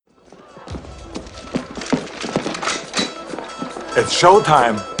It's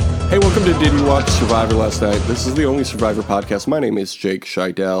showtime. Hey, welcome to Did You Watch Survivor Last Night? This is the only Survivor podcast. My name is Jake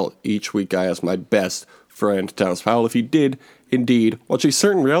Scheidel. Each week I ask my best friend, Thomas Powell, if he did indeed watch a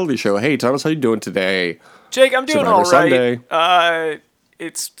certain reality show. Hey, Thomas, how you doing today? Jake, I'm doing Survivor all right. Sunday.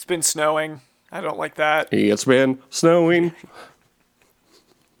 It's been snowing. I don't like that. It's been snowing.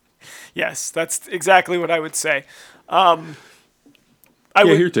 Yes, that's exactly what I would say.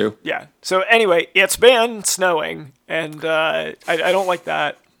 Here too. Yeah. So anyway, it's been snowing, and I don't like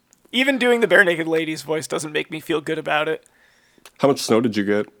that. Even doing the Bare Naked Ladies voice doesn't make me feel good about it. How much snow did you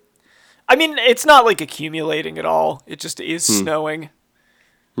get? I mean, it's not like accumulating at all. It just is snowing.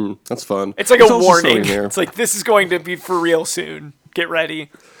 That's fun. It's like It's a also warning. snowing here. It's like, this is going to be for real soon. Get ready.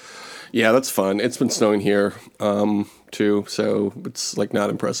 Yeah, that's fun. It's been snowing here, too, so it's like not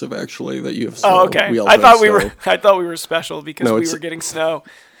impressive actually that you have snow. Oh, okay. We all I have thought we were special because No, we it's- were getting snow.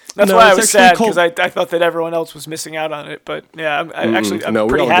 That's No, why I it's was actually sad cold. because I thought that everyone else was missing out on it. But yeah, I'm No,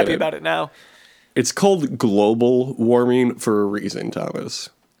 we pretty all get happy it. about it now. It's called global warming for a reason, Thomas.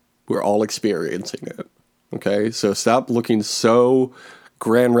 We're all experiencing it. Okay? So stop looking so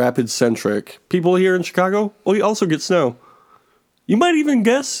Grand Rapids centric. People here in Chicago, we also get snow. You might even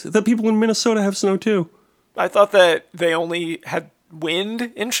guess that people in Minnesota have snow too. I thought that they only had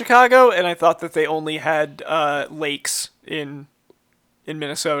wind in Chicago, and I thought that they only had lakes in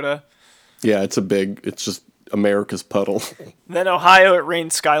Minnesota. Yeah, it's just America's puddle. Then Ohio, it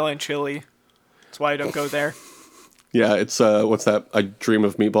rains skyline chili. That's why I don't go there. Yeah, it's, what's that? I Dream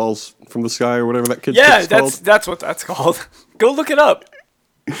of Meatballs from the Sky or whatever that kid's Yeah, called. that's what that's called. Go look it up.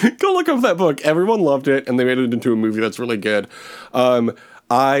 Go look up that book. Everyone loved it, and they made it into a movie that's really good.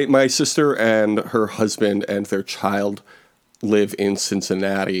 My sister and her husband and their child live in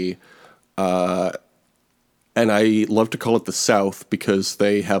Cincinnati, and I love to call it the South because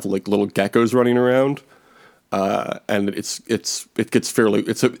they have like little geckos running around, and it gets fairly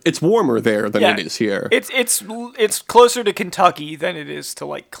it's warmer there than Yeah, it is here. It's closer to Kentucky than it is to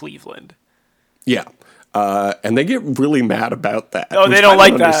like Cleveland. Yeah. And they get really mad about that. Oh, which they don't I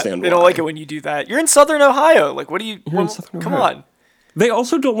like that. understand They don't why. like it when you do that. You're in Southern Ohio. Like, what do you? in Southern Come Ohio. on. They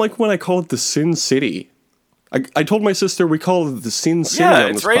also don't like when I call it the Sin City. I told my sister we call it the Sin City Yeah, on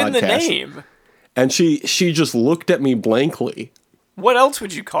it's this right podcast. in the name. And she just looked at me blankly. What else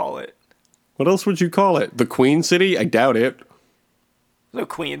would you call it? What else would you call it? The Queen City? I doubt it. No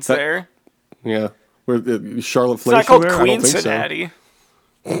Queens there. Yeah. Where Charlotte It's Flair not called there? I don't think so. Cincinnati.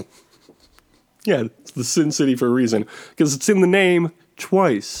 Yeah, it's the Sin City for a reason. Because it's in the name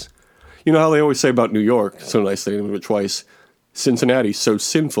twice. You know how they always say about New York? So nice they named it twice. Cincinnati's so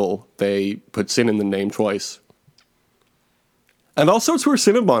sinful, they put sin in the name twice. And also it's where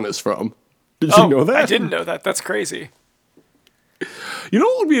Cinnabon is from. Did you know that? I didn't know that. That's crazy. You know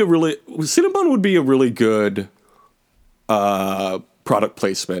what would be Cinnabon would be a really good product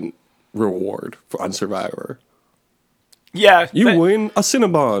placement reward on Survivor. Yeah. You but win a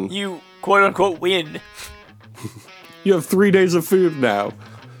Cinnabon. You quote unquote win. You have 3 days of food now.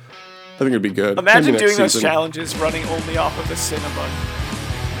 I think it'd be good. Imagine Maybe next doing those season. challenges running only off of a Cinnabon.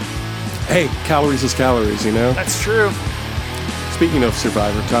 Hey, calories is calories, you know? That's true. Speaking of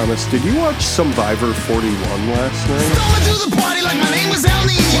Survivor, Thomas, did you watch Survivor 41 last night? Going to the party like my name was El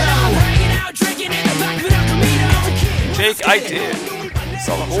Nino. Jake, I did.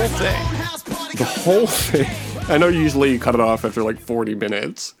 Saw the whole thing. The whole thing. I know usually you cut it off after like 40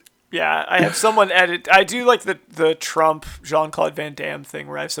 minutes. Yeah, I have someone edit. I do like the Trump Jean-Claude Van Damme thing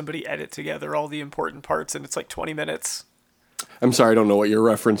where I have somebody edit together all the important parts and it's like 20 minutes. I'm sorry, I don't know what you're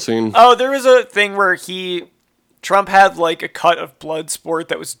referencing. Oh, there was a thing where Trump had like a cut of Bloodsport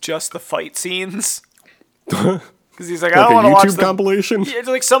that was just the fight scenes. Because he's like, I Like don't a want to watch YouTube the compilation? Yeah, it's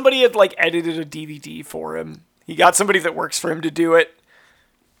like somebody had like edited a DVD for him. He got somebody that works for him to do it.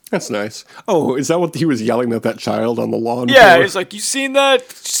 That's nice. Oh, is that what he was yelling at that child on the lawn Yeah, for? he's like, you seen that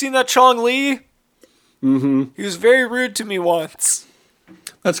Chong Li? Mm-hmm. He was very rude to me once.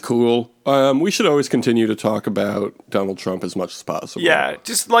 That's cool. We should always continue to talk about Donald Trump as much as possible. Yeah,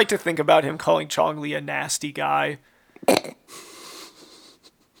 just like to think about him calling Chong Li a nasty guy.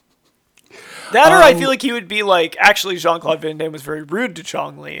 That or I feel like he would be like, actually, Jean-Claude Van Damme was very rude to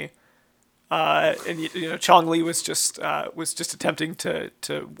Chong Li. And you know, Chong Li was just attempting to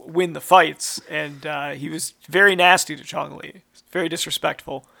win the fights, and he was very nasty to Chong Li, very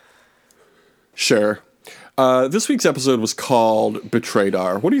disrespectful. Sure. This week's episode was called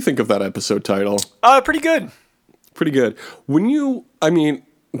Betraydar. What do you think of that episode title? Pretty good. Pretty good. Do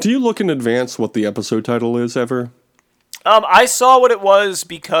you look in advance what the episode title is ever? I saw what it was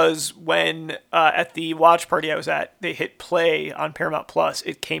because when at the watch party I was at, they hit play on Paramount Plus.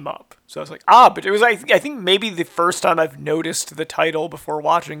 It came up, so I was like, but it was I think maybe the first time I've noticed the title before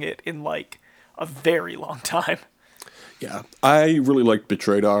watching it in like a very long time. Yeah, I really liked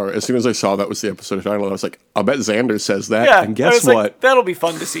Betraydar. As soon as I saw that was the episode title, I was like, I'll bet Xander says that. Yeah, and I guess was what? like, that'll be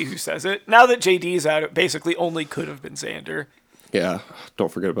fun to see who says it. Now that JD's out, it basically only could have been Xander. Yeah,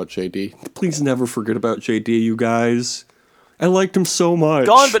 don't forget about JD. Please never forget about JD, you guys. I liked him so much.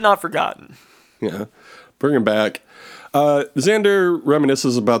 Gone but not forgotten. Yeah, bring him back. Xander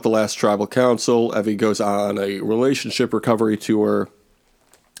reminisces about the last tribal council. Evie goes on a relationship recovery tour.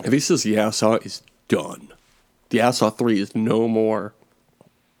 Evie says the Yassaw is done. The Yassaw 3 is no more.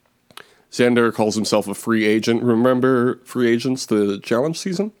 Xander calls himself a free agent. Remember Free Agents, the challenge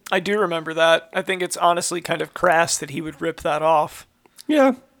season? I do remember that. I think it's honestly kind of crass that he would rip that off.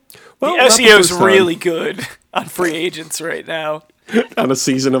 Yeah. Well, The not SEO is first time. really good on free agents right now. On a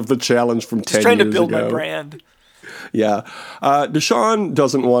season of the challenge from 10 Just trying years to build ago. my brand. Yeah. Deshaun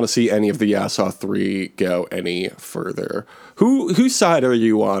doesn't want to see any of the Yassaw 3 go any further. Whose side are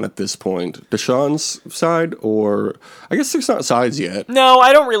you on at this point? Deshaun's side, or I guess there's not sides yet. No,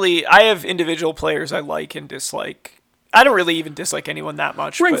 I don't really. I have individual players I like and dislike. I don't really even dislike anyone that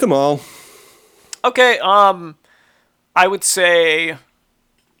much. Rank but- them all. Okay, I would say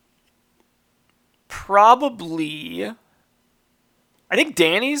probably. I think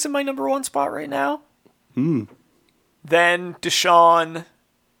Danny's in my number one spot right now. Then Deshaun.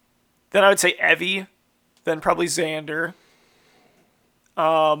 Then I would say Evie. Then probably Xander.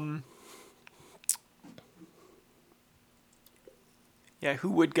 Yeah,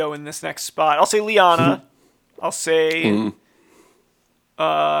 who would go in this next spot? I'll say Liana. I'll say.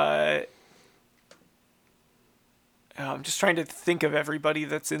 I'm just trying to think of everybody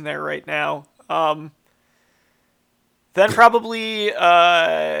that's in there right now. Then probably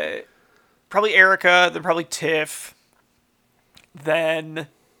Erica. Then probably Tiff. Then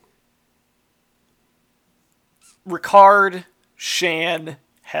Ricard, Shan,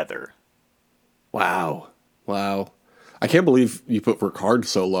 Heather. Wow. I can't believe you put Ricard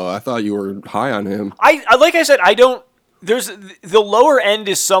so low. I thought you were high on him. Like I said, I don't. There's the lower end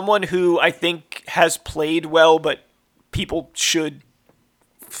is someone who I think has played well, but people should.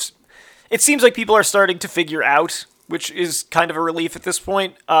 It seems like people are starting to figure out, which is kind of a relief at this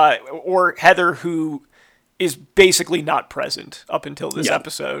point. Or Heather, who is basically not present up until this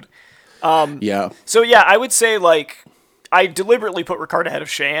episode. Yeah. So yeah, I would say like I deliberately put Ricard ahead of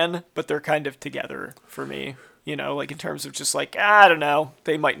Shan, but they're kind of together for me. You know, like in terms of just like I don't know,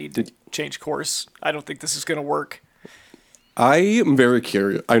 they might need to change course. I don't think this is going to work. I am very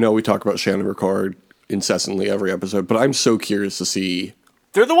curious. I know we talk about Shannon Ricard incessantly every episode, but I'm so curious to see.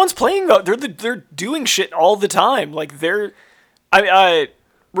 They're the ones playing though. They're doing shit all the time. Like Ricard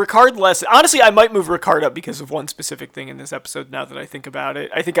less. Honestly, I might move Ricard up because of one specific thing in this episode. Now that I think about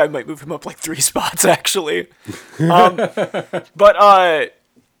it, I think I might move him up like 3 spots actually.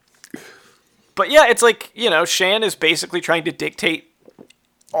 But yeah, it's like, you know, Shan is basically trying to dictate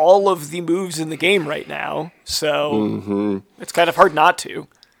all of the moves in the game right now. So it's kind of hard not to.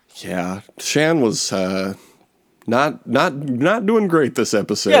 Yeah, Shan was not doing great this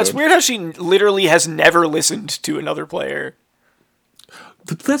episode. Yeah, it's weird how she literally has never listened to another player.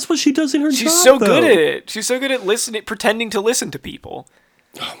 But that's what she does in her job. She's so good at it. She's so good at listening, pretending to listen to people.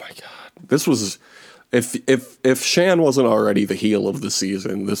 Oh my god, this was. If Shan wasn't already the heel of the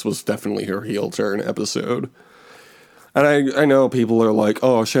season, this was definitely her heel turn episode. And I know people are like,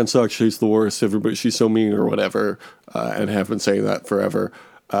 oh, Shan sucks, she's the worst, everybody, she's so mean or whatever, and have been saying that forever.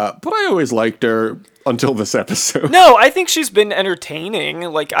 But I always liked her until this episode. No, I think she's been entertaining.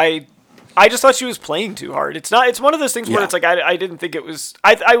 Like I just thought she was playing too hard. It's one of those things where it's like I didn't think it was.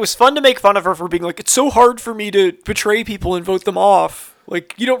 I was fun to make fun of her for being like, it's so hard for me to betray people and vote them off.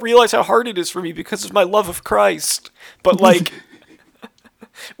 Like, you don't realize how hard it is for me because of my love of Christ. But, like,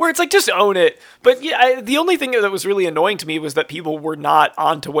 where it's like, just own it. But, yeah, the only thing that was really annoying to me was that people were not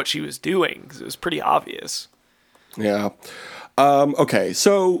onto what she was doing, because it was pretty obvious. Yeah. Okay,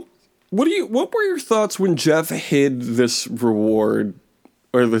 so what were your thoughts when Jeff hid this reward,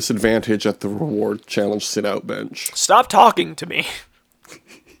 or this advantage at the reward challenge sit-out bench? Stop talking to me.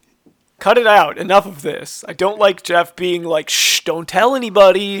 Cut it out. Enough of this. I don't like Jeff being like, shh, don't tell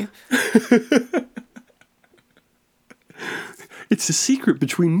anybody. It's a secret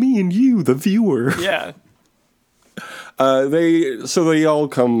between me and you, the viewer. Yeah. They all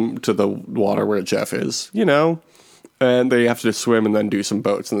come to the water where Jeff is, you know, and they have to swim and then do some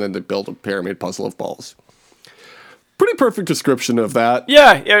boats, and then they build a pyramid puzzle of balls. Pretty perfect description of that.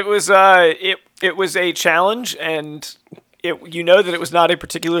 Yeah, it was it was a challenge, and you know that it was not a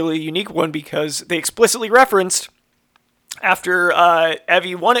particularly unique one because they explicitly referenced after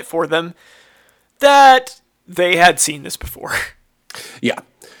Evie won it for them that they had seen this before. Yeah.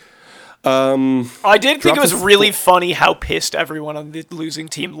 I did think it was really funny how pissed everyone on the losing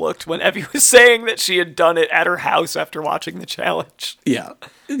team looked when Evie was saying that she had done it at her house after watching the challenge. Yeah.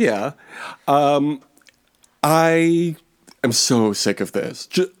 Yeah. I am so sick of this.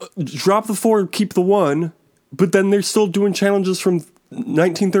 Drop the 4, keep the 1, but then they're still doing challenges from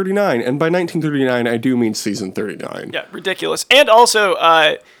 1939. And by 1939, I do mean season 39. Yeah, ridiculous. And also,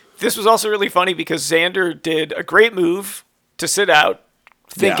 this was also really funny because Xander did a great move to sit out,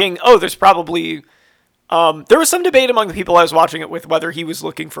 thinking, oh, there's probably... there was some debate among the people I was watching it with whether he was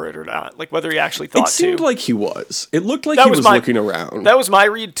looking for it or not, like whether he actually thought to. It seemed like he was. It looked like he was looking around. That was my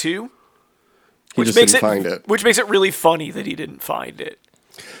read, too. He just didn't find it. Which makes it really funny that he didn't find it.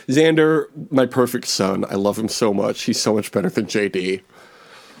 Xander, my perfect son. I love him so much. He's so much better than JD.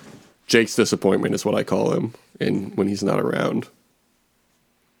 Jake's disappointment is what I call him when he's not around.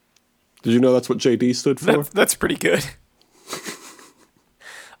 Did you know that's what JD stood for? That's pretty good.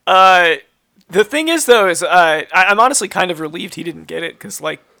 The thing is, though, is I'm honestly kind of relieved he didn't get it, because,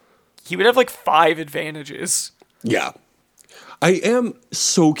 like, he would have, like, 5 advantages. Yeah. I am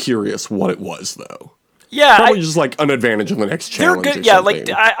so curious what it was, though. Yeah. Probably just, like, an advantage in the next challenge they're good. or Yeah,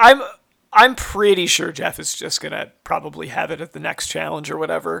 something. like, I'm pretty sure Jeff is just gonna probably have it at the next challenge or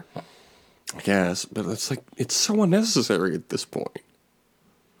whatever. I guess, but it's, like, it's so unnecessary at this point.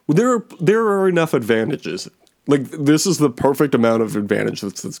 There are enough advantages. Like, this is the perfect amount of advantage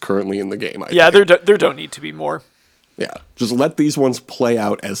that's currently in the game, I think. There don't need to be more. Yeah, just let these ones play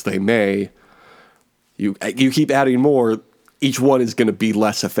out as they may. You keep adding more, each one is going to be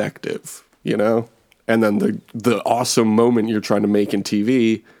less effective, you know? And then the awesome moment you're trying to make in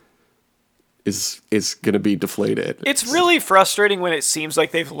TV is going to be deflated. It's really frustrating when it seems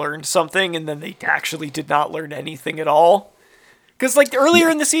like they've learned something and then they actually did not learn anything at all. Because, like, earlier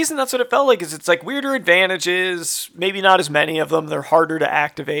in the season, that's what it felt like, is it's, like, weirder advantages, maybe not as many of them, they're harder to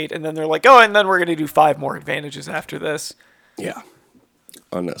activate, and then they're like, oh, and then we're going to do 5 more advantages after this. Yeah.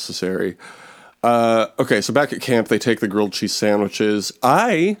 Unnecessary. Okay, so back at camp, they take the grilled cheese sandwiches.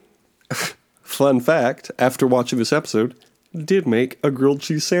 Fun fact, after watching this episode, did make a grilled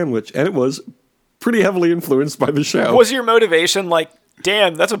cheese sandwich, and it was pretty heavily influenced by the show. Was your motivation, like,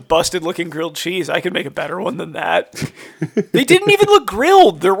 damn, that's a busted-looking grilled cheese. I could make a better one than that. They didn't even look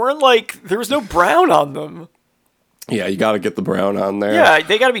grilled. There was no brown on them. Yeah, you got to get the brown on there. Yeah,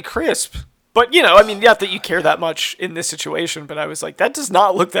 they got to be crisp. But, you know, I mean, not that you care that much in this situation, but I was like, that does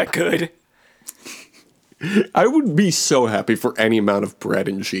not look that good. I would be so happy for any amount of bread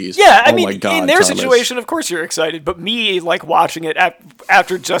and cheese. Yeah, I mean, my God, in their Thomas. situation, of course you're excited, but me, like, watching it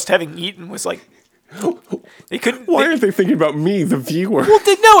after just having eaten was like, they couldn't... Why aren't they thinking about me, the viewer? Well,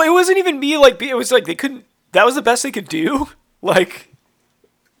 no, it wasn't even me, like, it was like they couldn't... That was the best they could do? Like...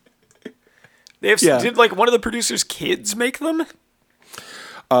 Did, like, one of the producer's kids make them?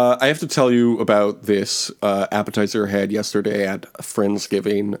 I have to tell you about this appetizer I had yesterday at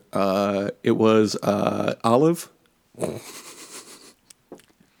Friendsgiving. It was olive.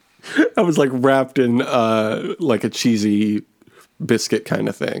 I was, like, wrapped in, like, a cheesy biscuit kind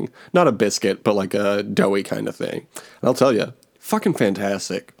of thing. Not a biscuit, but, like, a doughy kind of thing. And I'll tell you, fucking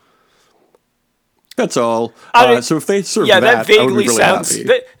fantastic. That's all. So if they serve that vaguely I would be really happy.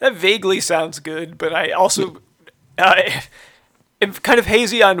 That vaguely sounds good, but I also am kind of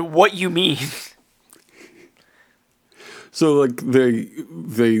hazy on what you mean. So like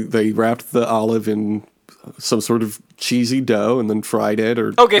they wrapped the olive in some sort of cheesy dough and then fried it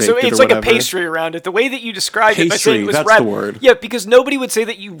or okay, so it's like whatever. a pastry around it. The way that you described it by saying it was that's wrapped, the word. Yeah, because nobody would say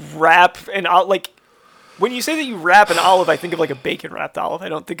that you wrap an olive. Like when you say that you wrap an olive, I think of like a bacon wrapped olive. I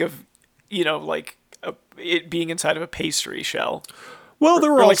don't think of like it being inside of a pastry shell. Well,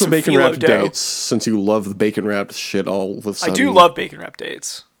 there were like also some bacon phyllo wrapped dough. dates, since you love the bacon wrapped shit all of a sudden. I do love bacon wrapped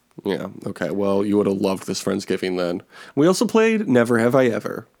dates. Yeah, okay, well, you would have loved this Friendsgiving then. We also played Never Have I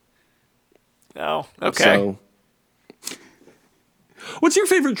Ever. Oh, okay. So, what's your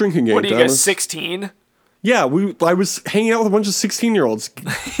favorite drinking game, What are you Thomas? guys, 16? Yeah, I was hanging out with a bunch of 16-year-olds.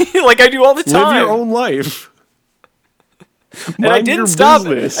 Like I do all the time. Live your own life. And I Mind didn't your stop.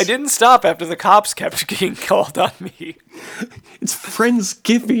 business. I didn't stop after the cops kept getting called on me. It's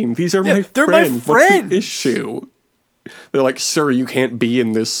Friendsgiving. These are Yeah, my they're my friends. What's friends. the issue? They're like, sir, you can't be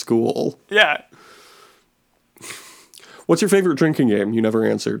in this school. Yeah. What's your favorite drinking game? You never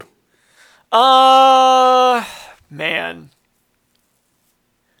answered. Man.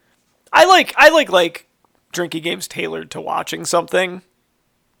 I like drinking games tailored to watching something.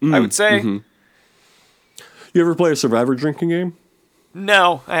 I would say. You ever play a Survivor drinking game?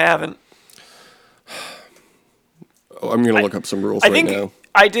 No, I haven't. Oh, I'm gonna look up some rules I right think now.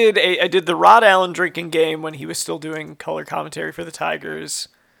 I did the Rod Allen drinking game when he was still doing color commentary for the Tigers.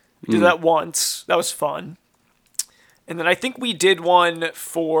 We did that once. That was fun. And then I think we did one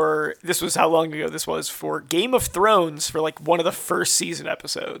for, this was how long ago this was, for Game of Thrones for like one of the first season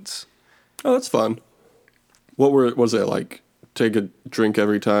episodes. Oh, that's fun. Was it like? Take a drink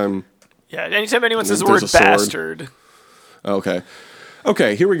every time. Yeah, anytime anyone says the There's word a sword. bastard.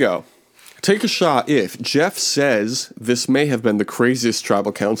 Okay, here we go. Take a shot if Jeff says this may have been the craziest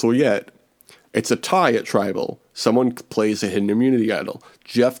tribal council yet. It's a tie at tribal. Someone plays a hidden immunity idol.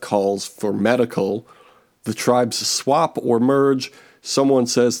 Jeff calls for medical. The tribes swap or merge. Someone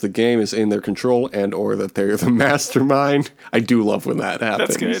says the game is in their control and or that they're the mastermind. I do love when that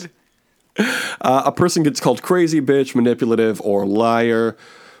happens. That's good. A person gets called crazy, bitch, manipulative, or liar.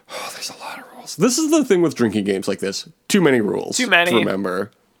 Oh, there's a lot of rules. This is the thing with drinking games like this. Too many rules. Too many. To remember.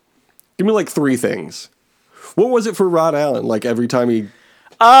 Give me like 3 things. What was it for Rod Allen? Like every time he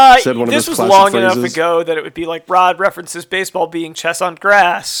said one of his This was classic long phrases? enough ago that it would be like Rod references baseball being chess on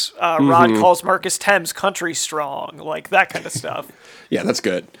grass. Rod calls Marcus Thames country strong. Like that kind of stuff. Yeah, that's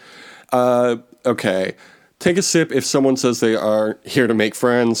good. Okay. Take a sip if someone says they are here to make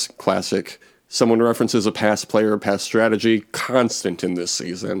friends. Classic. Someone references a past player or past strategy. Constant in this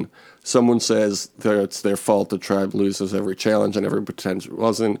season. Someone says that it's their fault the tribe loses every challenge and everyone pretends it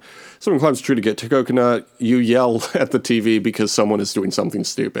wasn't. Someone climbs a tree to get to coconut. You yell at the TV because someone is doing something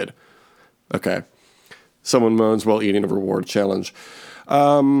stupid. Okay. Someone moans while eating a reward challenge.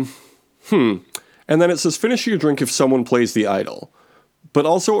 And then it says finish your drink if someone plays the idol. But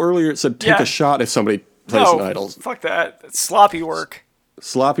also earlier it said take Yeah. a shot if somebody plays No, an idol. fuck that. It's sloppy work.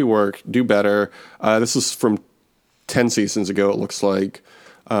 Sloppy work. Do better. This is from 10 seasons ago, it looks like.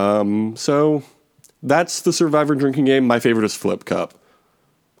 So that's the Survivor drinking game. My favorite is Flip Cup.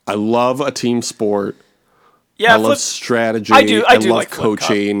 I love a team sport. Yeah, I love strategy. I do love like Flip Cup.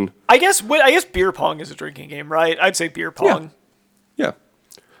 coaching. I guess beer pong is a drinking game, right? I'd say beer pong. Yeah.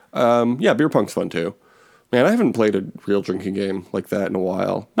 Beer pong's fun too. Man, I haven't played a real drinking game like that in a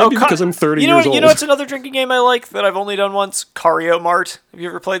while. Maybe because I'm 30 years old. You know what's another drinking game I like that I've only done once? Cario Mart. Have you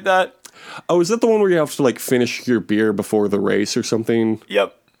ever played that? Oh, is that the one where you have to like finish your beer before the race or something?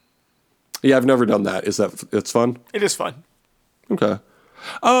 Yep. Yeah, I've never done that. It's fun? It is fun. Okay.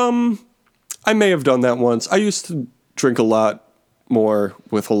 I may have done that once. I used to drink a lot more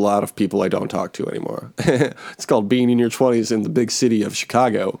with a lot of people I don't talk to anymore. It's called being in your 20s in the big city of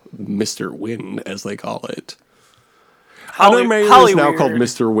Chicago. Mr. Wind, as they call it. Another mayor is now called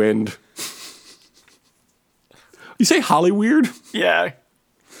Mr. Wind. You say Hollyweird? Yeah.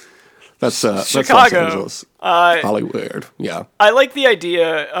 That's Chicago. Los Angeles. Hollyweird. Yeah. I like the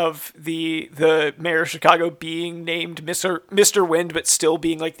idea of the mayor of Chicago being named Mr. Wind, but still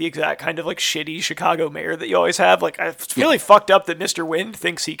being like the exact kind of like shitty Chicago mayor that you always have. Like, it's really fucked up that Mr. Wind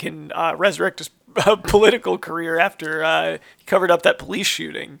thinks he can resurrect his political career after he covered up that police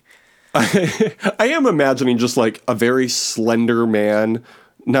shooting. I am imagining just like a very slender man,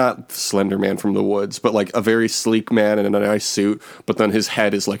 not Slender Man from the Woods, but like a very sleek man in a nice suit, but then his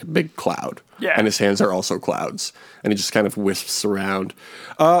head is like a big cloud. Yeah. And his hands are also clouds. And he just kind of wisps around.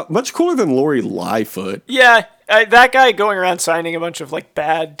 Much cooler than Lori Lightfoot. Yeah, that guy going around signing a bunch of like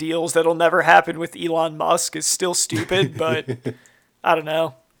bad deals that'll never happen with Elon Musk is still stupid, but I don't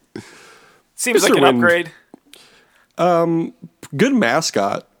know. Seems Mr. like an Wind. upgrade. Good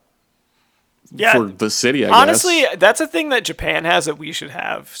mascot. Yeah. For the city, I Honestly, guess. that's a thing that Japan has that we should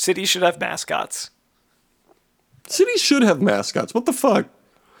have. Cities should have mascots. Cities should have mascots. What the fuck?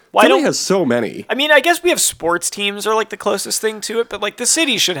 Why Philly don't has so many. I mean, I guess we have sports teams are like the closest thing to it, but like the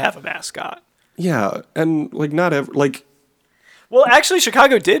city should have a mascot. Yeah, and like not every like Well, actually,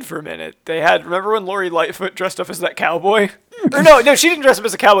 Chicago did for a minute. They had, remember when Lori Lightfoot dressed up as that cowboy? Or no, she didn't dress up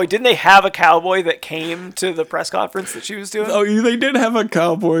as a cowboy. Didn't they have a cowboy that came to the press conference that she was doing? Oh, they did have a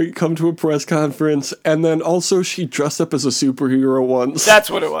cowboy come to a press conference, and then also she dressed up as a superhero once. That's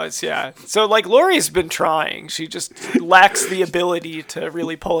what it was, yeah. So, like, Lori's been trying. She just lacks the ability to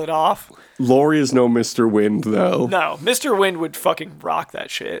really pull it off. Lori is no Mr. Wind, though. No, Mr. Wind would fucking rock that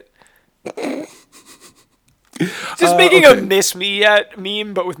shit. Just making a Miss Me Yet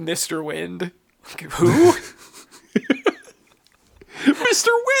meme, but with Mr. Wind. Who? Mr.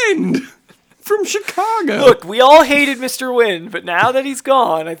 Wind from Chicago. Look, we all hated Mr. Wind, but now that he's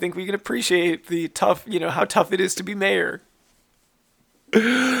gone, I think we can appreciate the tough, how tough it is to be mayor.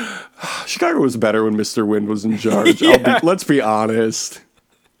 Chicago was better when Mr. Wind was in charge. Yeah. Let's be honest.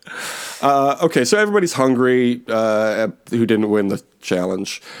 Okay, so everybody's hungry who didn't win the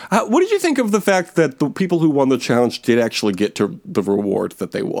challenge. What did you think of the fact that the people who won the challenge did actually get to the reward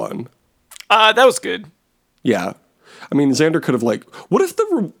that they won? That was good. Yeah. I mean, Xander could have what if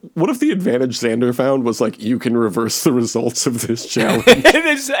the advantage Xander found was you can reverse the results of this challenge?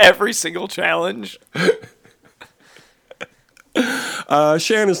 It's every single challenge.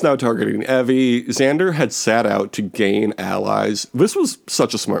 Shan is now targeting Evie. Xander had sat out to gain allies. This was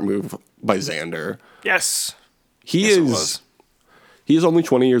such a smart move by Xander. Yes. He is only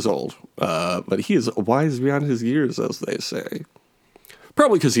 20 years old, but he is wise beyond his years, as they say.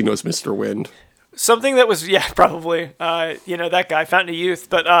 Probably because he knows Mr. Wind. Something that was, probably, that guy, Fountain of Youth,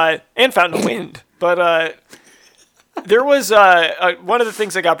 but, and Fountain of Wind. But, there was, one of the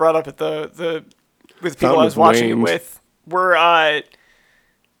things that got brought up at with people I was watching it with, were,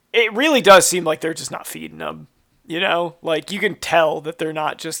 it really does seem like they're just not feeding them, you can tell that they're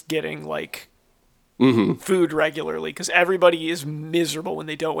not just getting, food regularly, because everybody is miserable when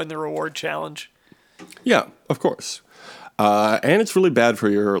they don't win the reward challenge. Yeah, of course. And it's really bad for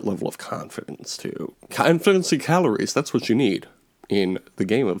your level of confidence, too. Confidence and calories, that's what you need in the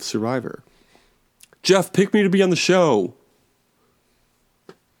game of Survivor. Jeff, pick me to be on the show.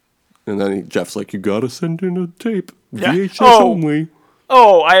 And then Jeff's like, you gotta send in a tape. Yeah. VHS only.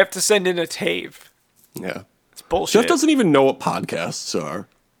 Oh, I have to send in a tape. Yeah. It's bullshit. Jeff doesn't even know what podcasts are.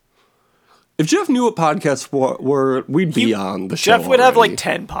 If Jeff knew what podcasts were, we'd be on the show Jeff would already. have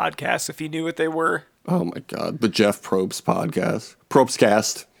 10 podcasts if he knew what they were. Oh my god, the Jeff Probst podcast.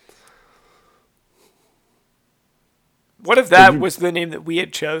 Probstcast. What if that was the name that we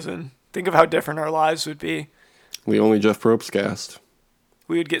had chosen? Think of how different our lives would be. The only Jeff Probstcast.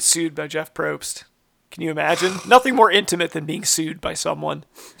 We would get sued by Jeff Probst. Can you imagine? Nothing more intimate than being sued by someone.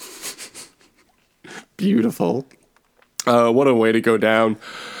 Beautiful. What a way to go down.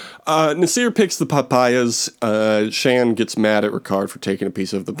 Nasir picks the papayas. Shan gets mad at Ricard for taking a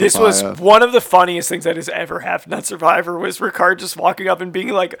piece of the papaya. This was one of the funniest things that has ever happened on Survivor, was Ricard just walking up and being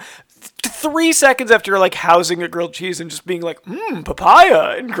like, 3 seconds after housing a grilled cheese and just being like,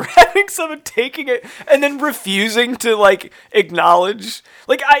 papaya, and grabbing some and taking it, and then refusing to acknowledge.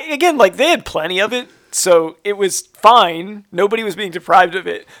 They had plenty of it, so it was fine. Nobody was being deprived of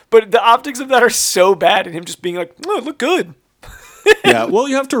it. But the optics of that are so bad, and him just being like, oh, it looked good. Yeah, well,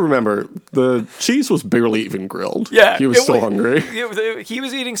 you have to remember, the cheese was barely even grilled. Yeah. He was still hungry. He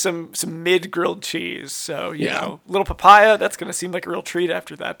was eating some mid-grilled cheese, so, you Yeah. know, little papaya, that's going to seem like a real treat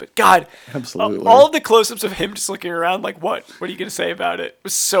after that. But, God, Absolutely. all of the close-ups of him just looking around like, what are you going to say about it? It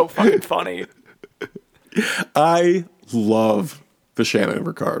was so fucking funny. I love the Shannon and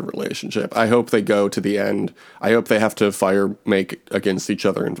Ricard relationship. I hope they go to the end. I hope they have to make against each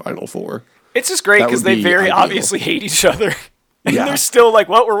other in Final Four. It's just great That because would they be very ideal. obviously hate each other. And Yeah. they're still like,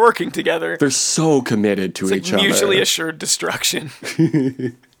 well, we're working together. They're so committed to It's each like other. mutually assured destruction.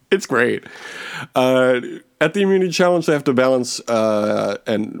 It's great. At the immunity challenge, they have to balance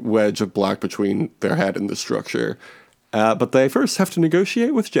and wedge a block between their head and the structure. But they first have to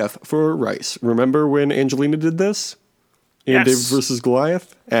negotiate with Jeff for rice. Remember when Angelina did this? In Yes. David versus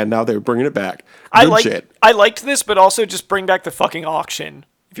Goliath? And now they're bringing it back. I Good shit. liked this, but also just bring back the fucking auction.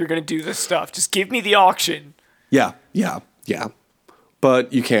 If you're going to do this stuff, just give me the auction. Yeah.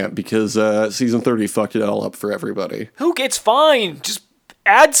 But you can't because season 30 fucked it all up for everybody. Who gets fine? Just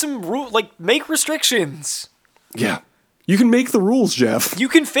add some make restrictions. Yeah. You can make the rules, Jeff. You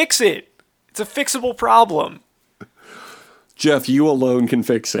can fix it. It's a fixable problem. Jeff, you alone can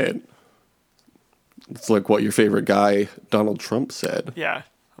fix it. It's like what your favorite guy, Donald Trump, said. Yeah.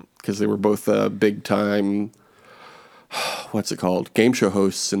 Because they were both big time, what's it called? Game show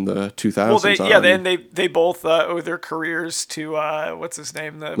hosts in the 2000s. Well, then they both owe their careers to, what's his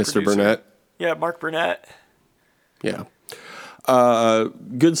name? The Mr. producer. Burnett. Yeah, Mark Burnett. Yeah.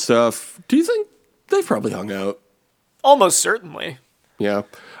 Good stuff. Do you think they've probably hung out? Almost certainly. Yeah.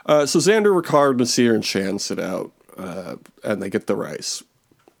 So Xander, Ricard, Nasir, and Shan sit out, and they get the rice.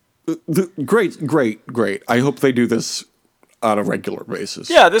 Great. I hope they do this on a regular basis.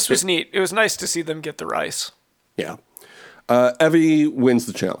 Yeah, this was neat. It was nice to see them get the rice. Yeah. Evie wins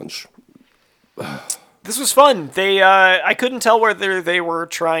the challenge. This was fun. They, I couldn't tell whether they were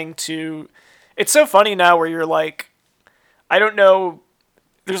trying to. It's so funny now where you're like, I don't know.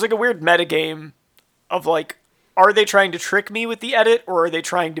 There's like a weird metagame of like, are they trying to trick me with the edit, or are they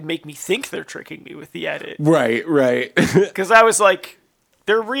trying to make me think they're tricking me with the edit? Right. Because I was like,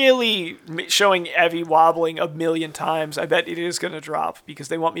 they're really showing Evie wobbling a million times. I bet it is going to drop because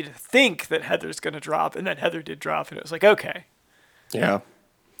they want me to think that Heather's going to drop, and then Heather did drop, and it was like, okay.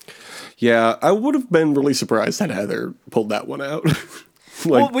 Yeah, I would have been really surprised had Heather pulled that one out.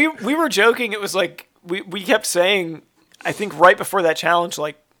 Like, Well, we were joking. It was like we kept saying, I think right before that challenge,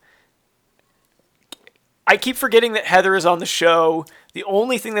 like, I keep forgetting that Heather is on the show. The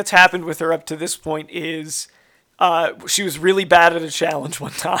only thing that's happened with her up to this point is she was really bad at a challenge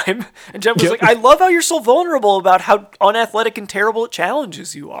one time. And Jeff was Yep. like, I love how you're so vulnerable about how unathletic and terrible at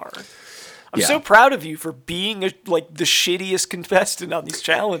challenges you are. I'm Yeah. so proud of you for being the shittiest contestant on these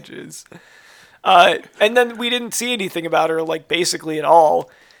challenges. And then we didn't see anything about her, like, basically at all.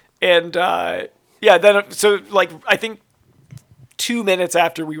 And so I think 2 minutes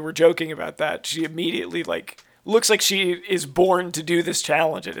after we were joking about that, she immediately, like, looks like she is born to do this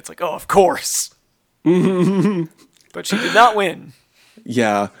challenge. And it's like, oh, of course. But she did not win.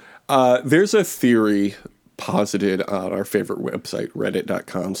 yeah. There's a theory posited on our favorite website,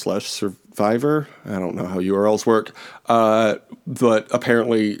 reddit.com/survivor. I don't know how URLs work. But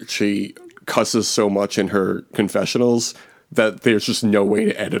apparently she cusses so much in her confessionals that there's just no way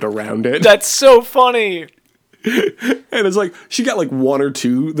to edit around it. That's so funny. And it's like, she got like 1 or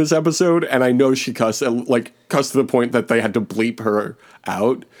 2 this episode, and I know she cussed to the point that they had to bleep her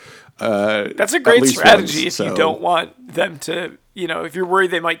out. That's a At great least strategy once, if you so- don't want them to, if you're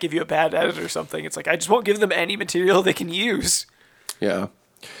worried they might give you a bad edit or something. It's like, I just won't give them any material they can use. Yeah.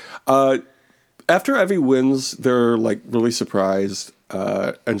 After Evie wins, they're like really surprised,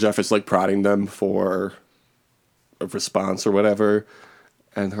 and Jeff is like prodding them for a response or whatever.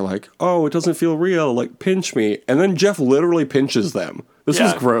 And they're like, "Oh, it doesn't feel real. Like, pinch me." And then Jeff literally pinches them. This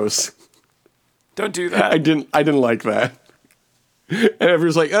was Yeah. gross. Don't do that. I didn't like that. And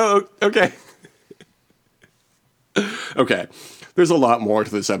everyone's like, "Oh, okay." Okay. There's a lot more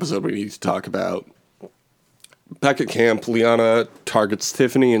to this episode we need to talk about. Back at camp, Liana targets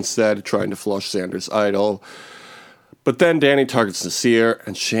Tiffany instead, trying to flush Xander's idol. But then Danny targets Nasir,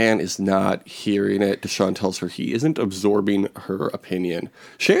 and Shan is not hearing it. Deshaun tells her he isn't absorbing her opinion.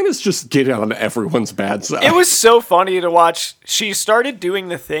 Shan is just getting on everyone's bad side. It was so funny to watch. She started doing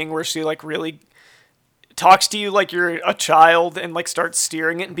the thing where she, like, really talks to you like you're a child and, like, starts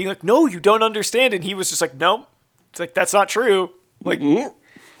steering it and being like, no, you don't understand. And he was just like, nope. It's like, that's not true. Like,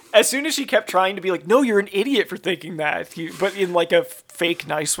 as soon as she kept trying to be like, no, you're an idiot for thinking that. But in, like, a fake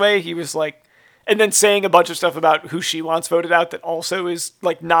nice way, he was like, and then saying a bunch of stuff about who she wants voted out that also is,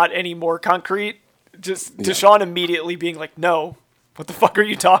 like, not any more concrete. Just Deshaun immediately being like, no, what the fuck are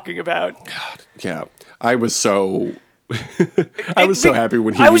you talking about? Yeah. I was so... I was so happy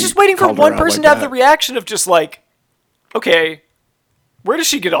when he I was just waiting for called her one out person like to have that. the reaction of just like, okay, where does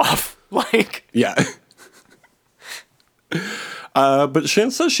she get off? Like, Yeah. But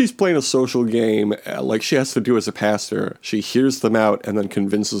Shan says she's playing a social game like she has to do as a pastor. She hears them out and then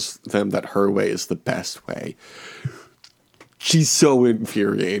convinces them that her way is the best way. She's so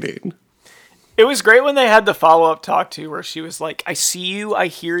infuriating. it was great when they had the follow-up talk to where she was like, I see you, I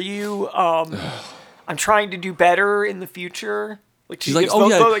hear you, I'm trying to do better in the future. Like, She's like, oh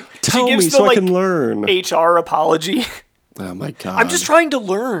yeah, tell me so I can learn. HR apology. Oh my God. I'm just trying to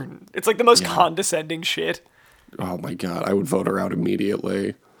learn. It's like the most condescending shit. Oh my God, I would vote her out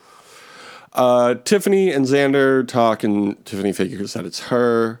immediately. Tiffany and Xander talk, and Tiffany figures that it's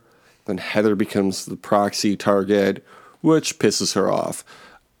her. Then Heather becomes the proxy target, which pisses her off.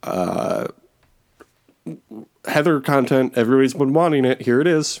 Heather content, everybody's been wanting it. Here it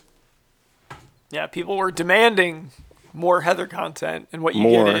is. Yeah, people were demanding more Heather content, and what you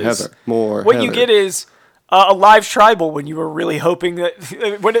More get is Heather. More what Heather. you get is a live tribal when you were really hoping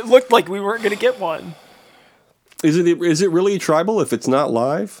that when it looked like we weren't going to get one. Is it really tribal if it's not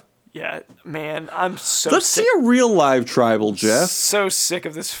live? Yeah, man, I'm so Let's sick, see a real live tribal, Jeff. so sick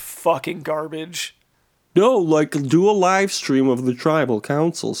of this fucking garbage. No, like do a live stream of the tribal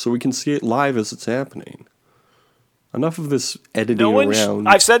council so we can see it live as it's happening. Enough of this editing No one. around.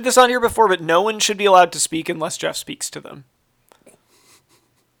 I've said this on here before, but no one should be allowed to speak unless Jeff speaks to them.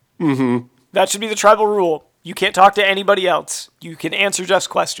 Mm-hmm. That should be the tribal rule. You can't talk to anybody else. You can answer Jeff's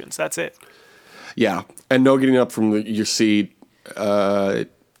questions. That's it. Yeah, and no getting up from your seat.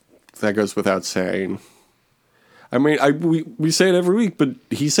 That goes without saying. I mean, we say it every week, but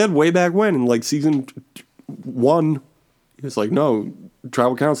he said way back when, in like season 1, he was like, no,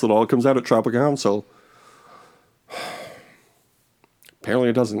 tribal council, it all comes out at tribal council. Apparently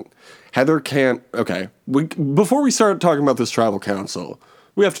it doesn't. Heather can't. Okay, before we start talking about this tribal council,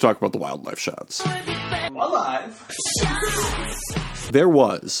 we have to talk about the wildlife shots. There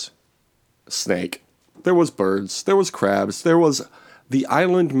was a snake. There was birds. There was crabs. There was the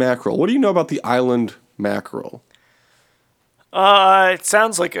island mackerel. What do you know about the island mackerel? It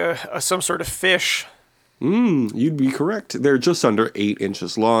sounds like some sort of fish. You'd be correct. They're just under 8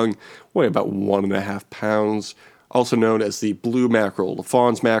 inches long, weigh about 1.5 pounds. also known as the blue mackerel, the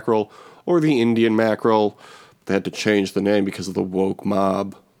Fawn's mackerel, or the Indian mackerel. They had to change the name because of the woke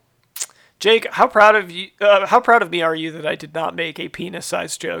mob. Jake, how proud of you? How proud of me are you that I did not make a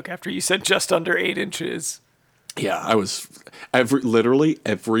penis-sized joke after you said just under 8 inches? Yeah, I was literally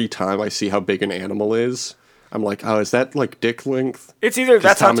every time I see how big an animal is, I'm like, oh, is that like dick length? It's either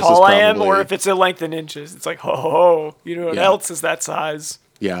that's how Thomas is tall I am, or probably- if it's a length in inches. It's like, ho, you know what Yeah. else is that size?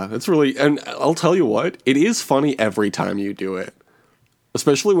 Yeah, it's really, and I'll tell you what, it is funny every time you do it,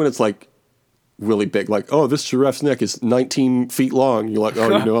 especially when it's like really big. Like, oh, this giraffe's neck is 19 feet long. You're like,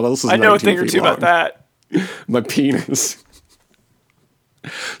 oh, you know what else is 19 I know a thing or feet two long? about that. My penis.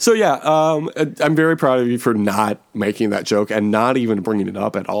 So yeah, I'm very proud of you for not making that joke and not even bringing it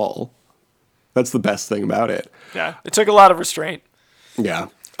up at all. That's the best thing about it. Yeah, it took a lot of restraint. Yeah.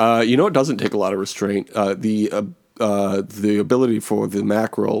 You know what doesn't take a lot of restraint? The ability for the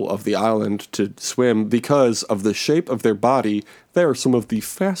mackerel of the island to swim because of the shape of their body. They are some of the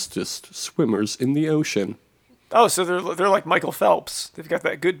fastest swimmers in the ocean. Oh, so they're like Michael Phelps. They've got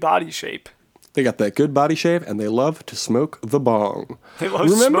that good body shape. They got that good body shape, and they love to smoke the bong. They love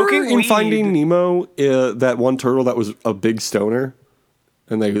Remember smoking in weed. Finding Nemo, that one turtle that was a big stoner,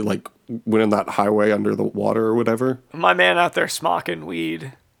 and they like went on that highway under the water or whatever. My man out there smoking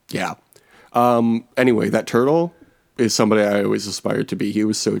weed. Yeah. Anyway, that turtle is somebody I always aspired to be. He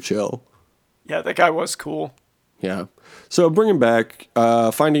was so chill. Yeah, that guy was cool. Yeah. So bring him back.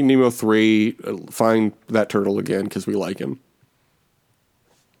 Finding Nemo 3. Find that turtle again because we like him.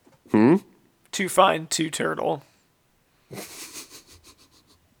 Too fine, too turtle.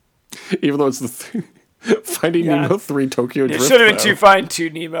 Even though it's the Finding Yeah. Nemo 3 Tokyo It Drift. should have been though. too fine, too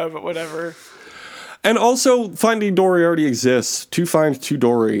Nemo, but whatever. And also, Finding Dory already exists. Too Find, Too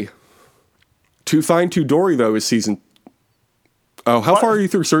Dory. Too Find, Too Dory, though, is season... Oh, how far are you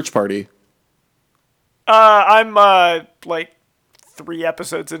through Search Party? I'm like 3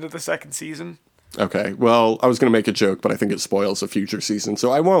 episodes into the 2nd season. Okay, well, I was going to make a joke, but I think it spoils a future season, so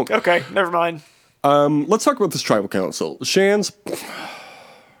I won't. Okay, never mind. Let's talk about this tribal council. Shan's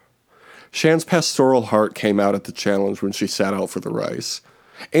pastoral heart came out at the challenge when she sat out for the rice.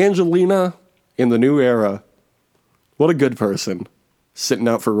 Angelina, in the new era, what a good person, sitting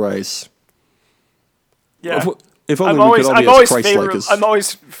out for rice. Yeah. If only we could all be as Christ-like as... I'm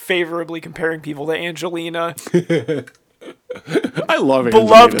always favorably comparing people to Angelina. I love it.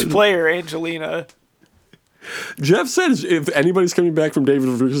 Beloved player, Angelina. Jeff says if anybody's coming back from David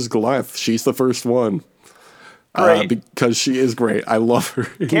versus Goliath, she's the first one. Great. Because she is great. I love her.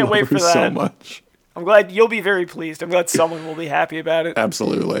 Can't wait for so that. much. I'm glad you'll be very pleased. I'm glad someone will be happy about it.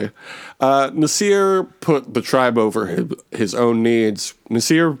 Absolutely. Nasir put the tribe over his own needs.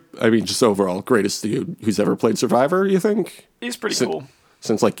 Nasir, I mean, just overall, greatest dude who's ever played Survivor, you think? He's pretty cool.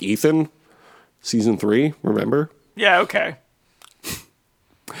 Since, like, Ethan, season 3, remember? Yeah, okay.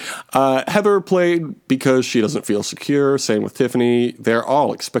 Heather played because she doesn't feel secure. Same with Tiffany. They're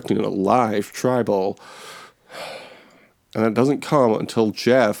all expecting a live tribal. And it doesn't come until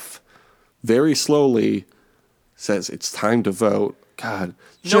Jeff, very slowly, says it's time to vote. God,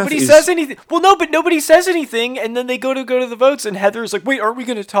 Nobody says anything. Well, no, but nobody says anything, and then they go to the votes, and Heather's like, wait, aren't we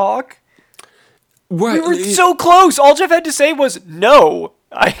going to talk? Right, We were so close. All Jeff had to say was, no.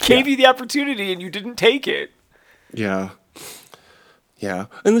 I gave you the opportunity, and you didn't take it. Yeah. Yeah.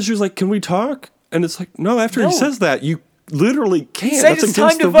 And then she was like, can we talk? And it's like, no, after he says that, you literally can't. said That's it's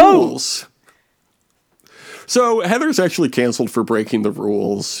against time the to vote. rules. So Heather's actually canceled for breaking the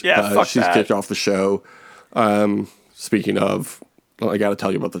rules. Yeah, fuck she's that. kicked off the show. Speaking of, well, I got to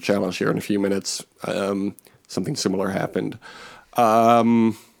tell you about the challenge here in a few minutes. Something similar happened.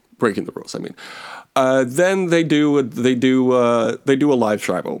 Breaking the rules, I mean. Then they do a live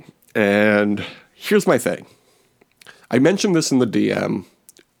tribal. And here's my thing. I mentioned this in the DM,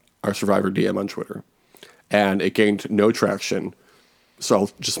 our Survivor DM on Twitter, and it gained no traction. So I'll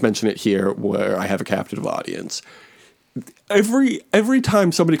just mention it here where I have a captive audience. Every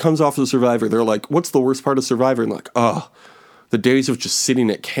time somebody comes off of Survivor, they're like, what's the worst part of Survivor? And like, oh, the days of just sitting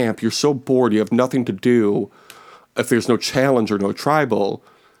at camp. You're so bored. You have nothing to do if there's no challenge or no tribal.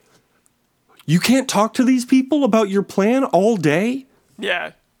 You can't talk to these people about your plan all day?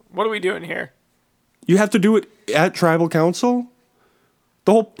 Yeah. What are we doing here? You have to do it at tribal council?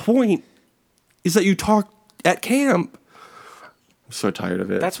 The whole point is that you talk at camp. I'm so tired of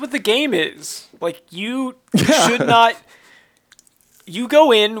it. That's what the game is. Like, you should not... You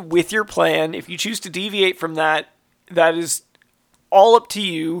go in with your plan. If you choose to deviate from that, that is all up to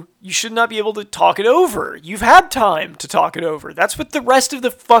you. You should not be able to talk it over. You've had time to talk it over. That's what the rest of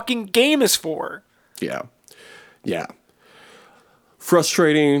the fucking game is for. Yeah. Yeah.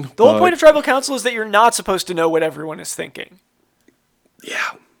 frustrating. The whole point of tribal council is that you're not supposed to know what everyone is thinking.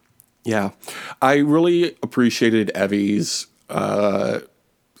 Yeah. Yeah. I really appreciated Evie's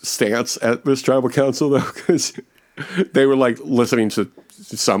stance at this tribal council, though, because they were like listening to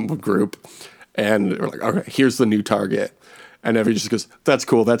some group and they were like, okay, here's the new target. And Evie just goes, that's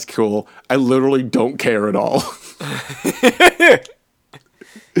cool. That's cool. I literally don't care at all.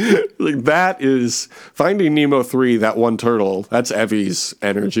 Like, that is Finding Nemo 3, that one turtle. That's Evie's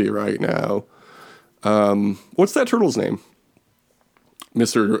energy right now. What's that turtle's name?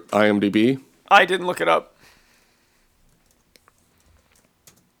 Mr. IMDb? I didn't look it up.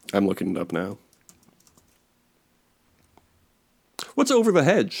 I'm looking it up now. What's Over the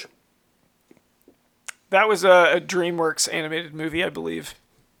Hedge? That was a DreamWorks animated movie, I believe.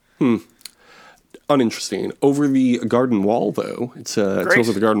 Uninteresting. Over the Garden Wall, though. It's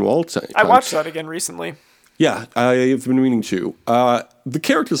Over the Garden Wall. I watched that again recently. Yeah, I've been meaning to. The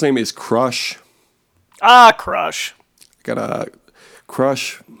character's name is Crush. Ah, Crush. Got a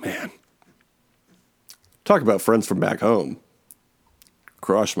Crush, man. Talk about friends from back home.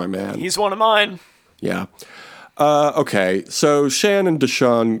 Crush, my man. He's one of mine. Yeah. Okay, so Shan and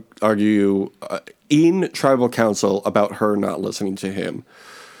Deshawn argue in tribal council about her not listening to him.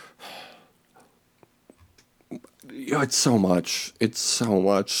 It's so much. It's so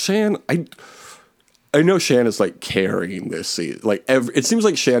much. Shan, I know Shan is like carrying this season. Like it seems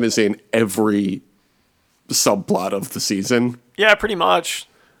like Shan is in every subplot of the season. Yeah, pretty much.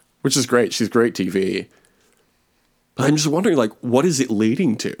 Which is great. She's great TV. But I'm just wondering, like, what is it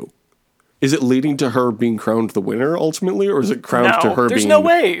leading to? Is it leading to her being crowned the winner ultimately, or is it crowned to her there's being... no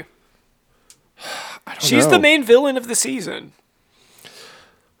way. She's the main villain of the season.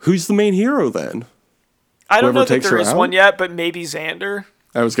 Who's the main hero then? I don't Whoever know that takes there her is out? one yet, but maybe Xander.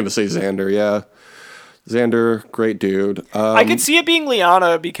 I was going to say Xander, yeah. Xander, great dude. I could see it being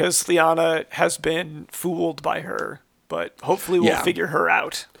Liana because Liana has been fooled by her, but hopefully we'll figure her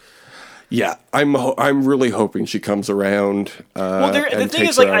out. Yeah, I'm really hoping she comes around and the thing takes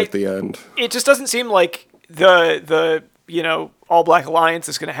is, her like, out at the end. It just doesn't seem like the All Black Alliance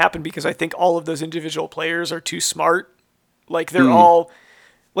is going to happen because I think all of those individual players are too smart. Like they're all,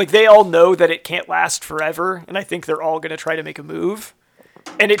 like they all know that it can't last forever, and I think they're all going to try to make a move.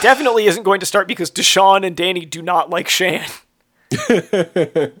 And it definitely isn't going to start because Deshawn and Danny do not like Shan.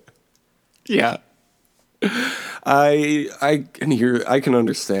 Yeah. I can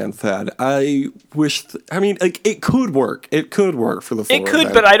understand that. I wish, like, it could work. It could work for the four It could,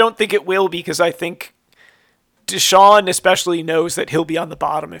 of them. but I don't think it will because I think Deshawn especially knows that he'll be on the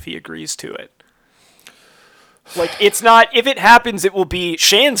bottom if he agrees to it. Like, it's not, if it happens, it will be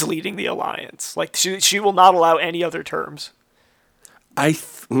Shan's leading the alliance. Like, she will not allow any other terms. I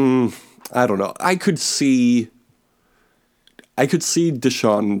don't know. I could see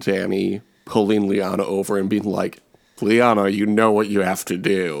Deshaun and Danny pulling Liana over and being like, Liana, you know what you have to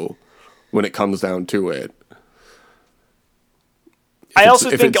do when it comes down to it. I also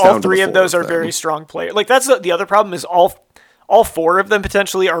think all three of those are very strong players. Like, that's the other problem is all four of them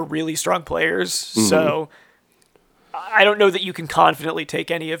potentially are really strong players. Mm-hmm. So I don't know that you can confidently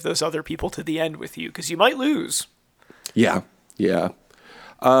take any of those other people to the end with you because you might lose. Yeah. Yeah.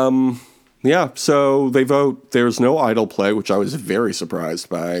 Yeah, so they vote. There's no idol play, which I was very surprised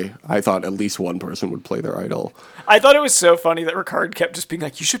by. I thought at least one person would play their idol. I thought it was so funny that Ricard kept just being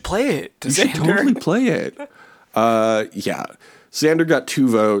like, you should play it to Xander. You should totally play it. Yeah. Xander got 2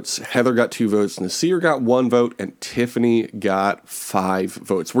 votes, Heather got 2 votes, Nasir got 1 vote, and Tiffany got 5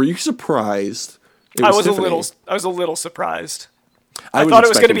 votes. Were you surprised? I was a little surprised. I thought it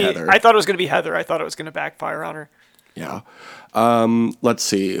was going to be Heather. I thought it was going to be Heather. I thought it was going to backfire on her. Yeah. Let's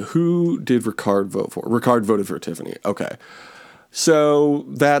see. Who did Ricard vote for? Ricard voted for Tiffany. Okay. So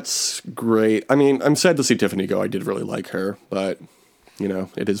that's great. I mean, I'm sad to see Tiffany go. I did really like her, but,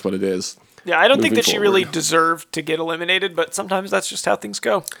 it is what it is. Yeah, I don't think that Moving she really deserved to get eliminated, but sometimes that's just how things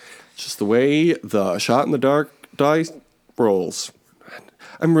go. It's just the way the shot in the dark dice rolls.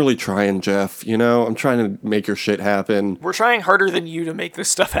 I'm really trying, Jeff. I'm trying to make your shit happen. We're trying harder than you to make this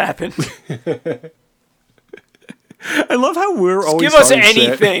stuff happen. I love how we're always give us talking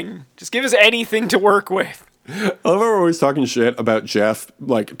anything. Shit. Just give us anything to work with. I love how we're always talking shit about Jeff,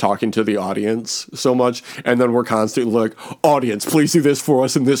 like, talking to the audience so much, and then we're constantly like, audience, please do this for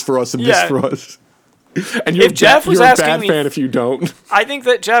us, and this for us, and this for us. And you're, Jeff was you're a asking bad me, fan if you don't. I think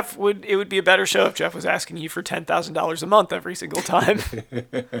that it would be a better show if Jeff was asking you for $10,000 a month every single time.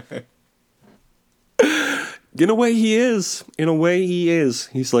 In a way, he is.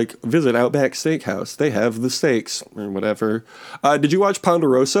 He's like, visit Outback Steakhouse. They have the steaks, or whatever. Did you watch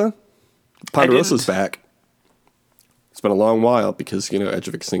Ponderosa? Ponderosa's back. been a long while because, Edge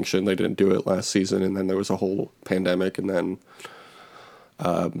of Extinction, they didn't do it last season, and then there was a whole pandemic, and then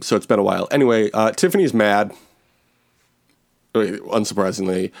so it's been a while. Anyway, Tiffany's mad.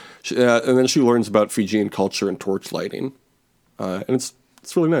 Unsurprisingly, and then she learns about Fijian culture and torch lighting, and it's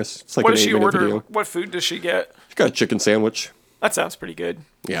really nice. It's like What an does she 8-minute order? video. What food does she get? She got a chicken sandwich. That sounds pretty good.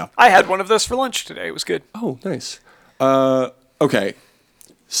 Yeah. I had one of those for lunch today. It was good. Oh, nice. Okay,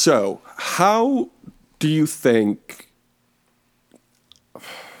 so how do you think?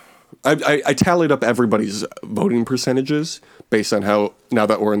 I tallied up everybody's voting percentages based on how, now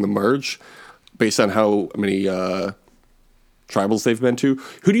that we're in the merge, based on how many tribals they've been to.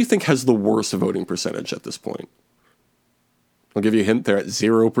 Who do you think has the worst voting percentage at this point? I'll give you a hint. They're at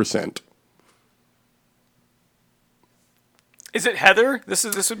 0%. Is it Heather?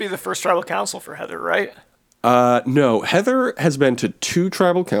 This would be the first tribal council for Heather, right? No, Heather has been to 2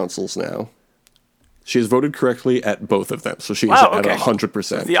 tribal councils now. She has voted correctly at both of them, so she's Wow, at okay.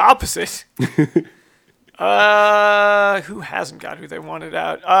 100%. The opposite. Who hasn't got who they wanted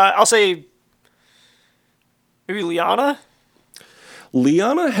out? I'll say maybe Liana.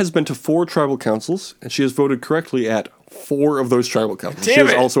 Liana has been to 4 tribal councils, and she has voted correctly at 4 of those tribal councils. Damn She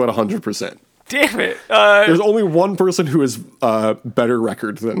is it. also at 100%. Damn it. There's only one person who has better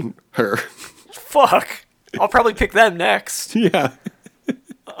record than her. Fuck. I'll probably pick them next. Yeah.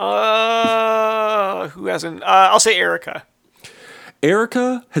 Who hasn't? I'll say Erica.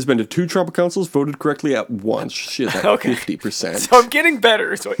 Erica has been to 2 tribal councils, voted correctly at once. She is at Okay. 50%. So I'm getting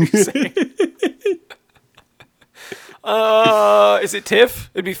better, is what you're saying. Is it Tiff?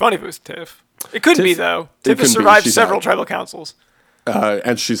 It'd be funny if it was Tiff. It could be, though. Tiff has couldn't be. survived She's several out. tribal councils.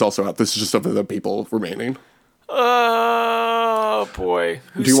 And she's also out. This is just of the people remaining. Oh, boy.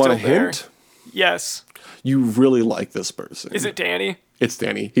 Who's Do you want a still there? hint? Yes. You really like this person. Is it Danny? It's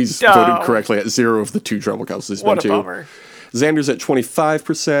Danny. He's Oh. voted correctly at 0 of the 2 tribal councils he's What been a to. bummer. Xander's at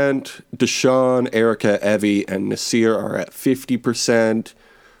 25%. Deshaun, Erica, Evie, and Nasir are at 50%.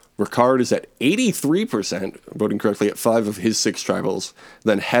 Ricard is at 83%, voting correctly at 5 of his 6 tribals.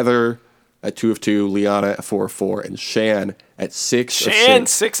 Then Heather at 2 of 2, Liana at 4 of 4, and Shan at 6 of 6. Shan,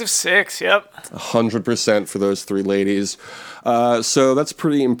 6 of 6, yep. 100% for those 3 ladies. So that's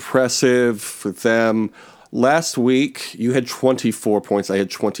pretty impressive for them. Last week, you had 24 points. I had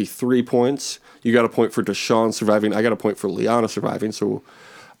 23 points. You got a point for Deshaun surviving. I got a point for Liana surviving. So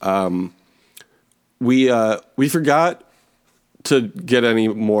we forgot to get any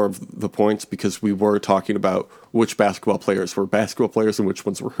more of the points because we were talking about which basketball players were basketball players and which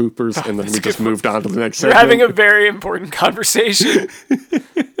ones were hoopers, and then we just moved on to the next You're segment. having a very important conversation.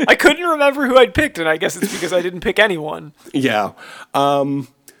 I couldn't remember who I'd picked, and I guess it's because I didn't pick anyone. Yeah.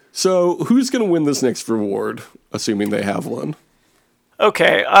 So who's going to win this next reward, assuming they have one?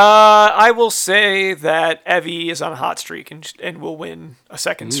 Okay, I will say that Evie is on a hot streak and will win a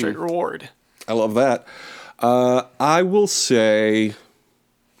second straight reward. I love that. I will say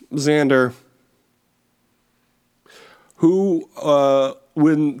Xander. Who,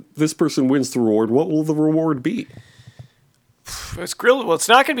 when this person wins the reward, what will the reward be? It's grilled. Well, it's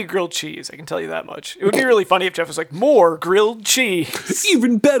not going to be grilled cheese. I can tell you that much. It would be really funny if Jeff was like, more grilled cheese.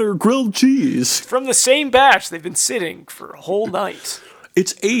 Even better, grilled cheese. From the same batch, they've been sitting for a whole night.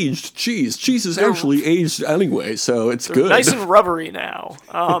 It's aged cheese. Cheese is actually aged anyway, so it's good. Nice and rubbery now.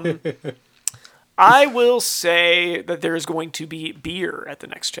 I will say that there is going to be beer at the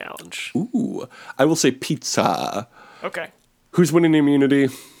next challenge. Ooh, I will say pizza. Okay. Who's winning immunity?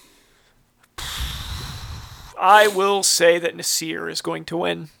 I will say that Nasir is going to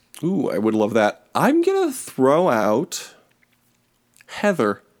win. Ooh, I would love that. I'm going to throw out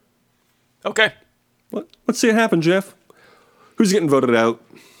Heather. Okay. Let's see it happen, Jeff. Who's getting voted out?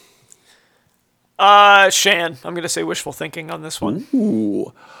 Shan. I'm going to say wishful thinking on this one.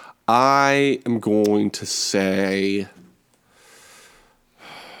 Ooh, I am going to say...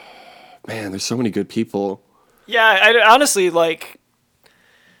 Man, there's so many good people. Yeah, I honestly, like,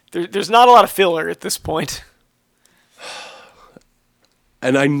 there's not a lot of filler at this point.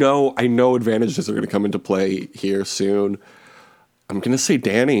 And I know advantages are going to come into play here soon. I'm going to say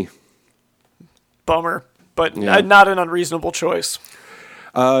Danny. Bummer, but Yeah. not an unreasonable choice.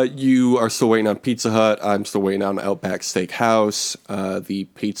 You are still waiting on Pizza Hut. I'm still waiting on Outback Steakhouse, the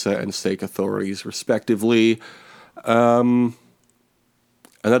pizza and steak authorities, respectively. And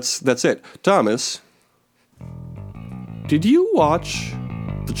that's it. Thomas, did you watch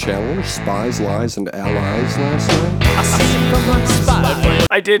the challenge Spies, Lies, and Allies last night?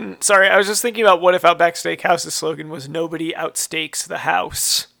 I didn't. Sorry, I was just thinking about what if Outback Steakhouse's slogan was "Nobody outstakes the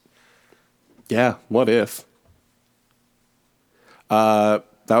house." Yeah, what if? That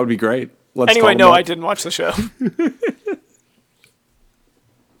would be great. Let's Anyway, call no, them up. I didn't watch the show.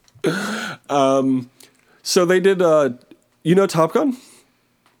 So they did, Top Gun?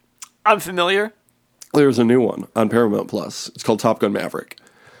 I'm familiar. There's a new one on Paramount Plus. It's called Top Gun Maverick.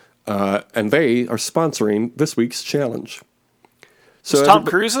 And they are sponsoring this week's challenge. So Was Tom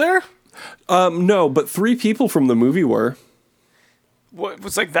Cruise there? No, but 3 people from the movie were. What,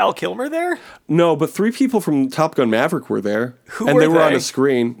 was like Val Kilmer there? No, but 3 people from Top Gun Maverick were there. Who and were they were on they? a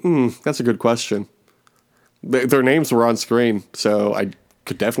screen. That's a good question. Their names were on screen, so I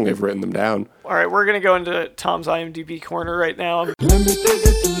could definitely have written them down. All right, we're going to go into Tom's IMDb corner right now. Let me take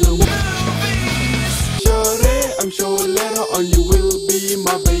it to the world. Shorty, I'm sure later on you will be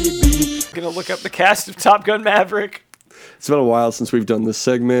my baby. I'm going to look up the cast of Top Gun Maverick. It's been a while since we've done this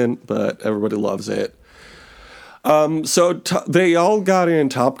segment, but everybody loves it. They all got in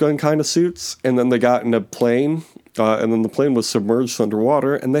Top Gun kind of suits, and then they got in a plane, and then the plane was submerged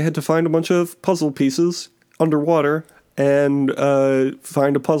underwater, and they had to find a bunch of puzzle pieces underwater and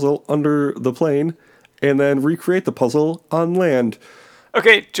find a puzzle under the plane, and then recreate the puzzle on land.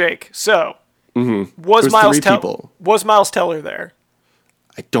 Okay, Jake, so was There's Miles 3 people. Was Miles Teller there?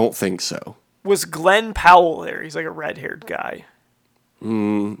 I don't think so. Was Glenn Powell there? He's like a red-haired guy.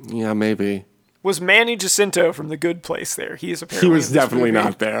 Yeah, maybe. Was Manny Jacinto from The Good Place there? He is apparently He was in this definitely movie.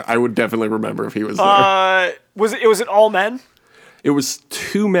 not there. I would definitely remember if he was there. Was it all men? It was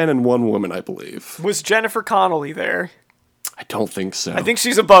 2 men and 1 woman, I believe. Was Jennifer Connelly there? I don't think so. I think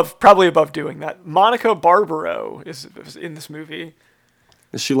she's probably above doing that. Monica Barbaro is in this movie.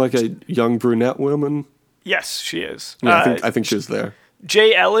 Is she like a young brunette woman? Yes, she is. Yeah, I think she was there.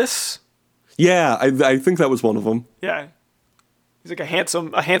 Jay Ellis. Yeah, I think that was one of them. Yeah, he's like a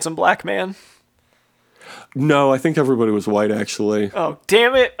handsome black man. No, I think everybody was white, actually. Oh,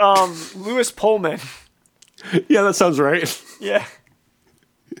 damn it. Lewis Pullman. Yeah, that sounds right. Yeah.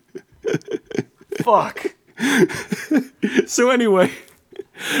 Fuck. So anyway,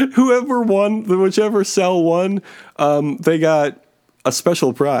 whoever won, whichever cell won, they got a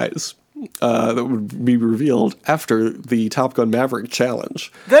special prize that would be revealed after the Top Gun Maverick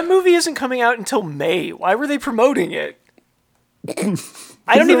challenge. That movie isn't coming out until May. Why were they promoting it?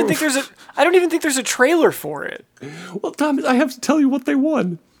 I don't even think there's a trailer for it. Well, Tom, I have to tell you what they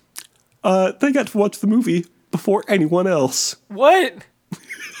won. They got to watch the movie before anyone else. What?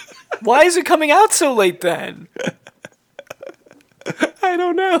 Why is it coming out so late then? I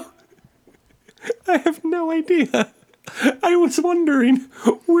don't know. I have no idea. I was wondering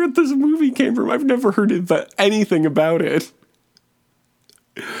where this movie came from. I've never heard anything about it.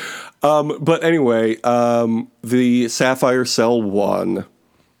 But anyway, the Sapphire Cell won,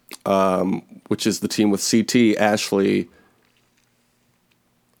 which is the team with CT, Ashley,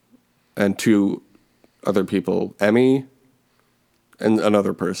 and 2 other people, Emmy, and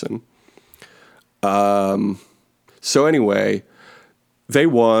another person. So anyway, they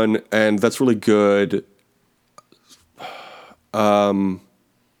won, and that's really good. And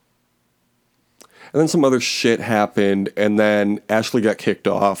then some other shit happened, and then Ashley got kicked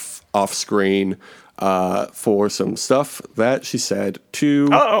off screen for some stuff that she said to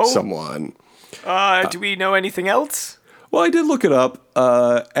someone. Do we know anything else? Well, I did look it up,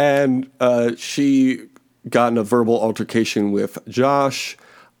 and she got in a verbal altercation with Josh,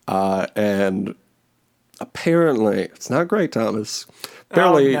 and apparently, it's not great, Thomas.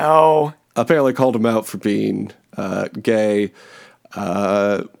 Apparently, apparently called him out for being gay,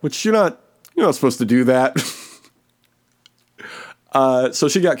 which you're not supposed to do that. So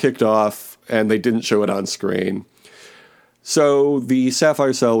she got kicked off, and they didn't show it on screen. So the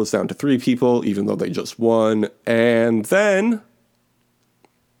Sapphire Cell was down to 3 people, even though they just won. And then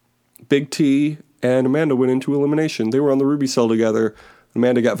Big T and Amanda went into elimination. They were on the Ruby Cell together.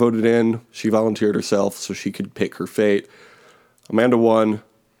 Amanda got voted in. She volunteered herself so she could pick her fate. Amanda won,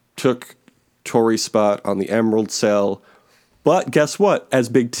 took Tori's spot on the Emerald Cell. But guess what? As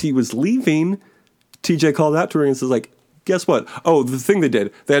Big T was leaving, TJ called out to her and says, like, guess what? Oh, the thing they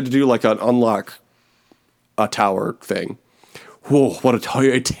did, they had to do like an unlock a tower thing. Whoa, what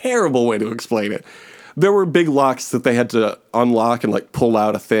a terrible way to explain it. There were big locks that they had to unlock and like pull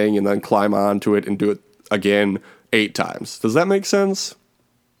out a thing and then climb onto it and do it again 8 times. Does that make sense?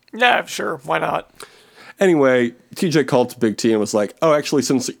 Yeah, sure. Why not? Anyway, TJ called to Big T and was like, oh, actually,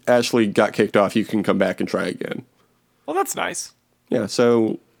 since Ashley got kicked off, you can come back and try again. Well, that's nice. Yeah,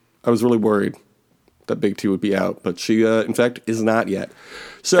 so I was really worried that Big T would be out, but she, in fact, is not yet.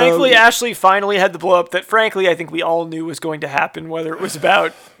 So, Thankfully, Ashley finally had the blow up that, frankly, I think we all knew was going to happen, whether it was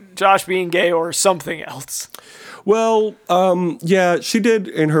about Josh being gay or something else. Well, yeah, she did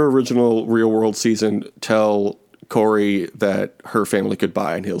in her original Real World season tell Corey that her family could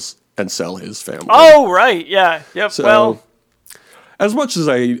buy and sell his family. Oh, right. Yeah. Yep. So, well, As much as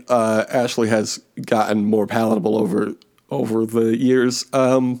Ashley has gotten more palatable over the years,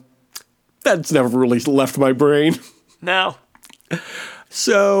 that's never really left my brain. No.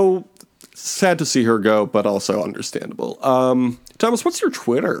 So sad to see her go, but also understandable. Thomas, what's your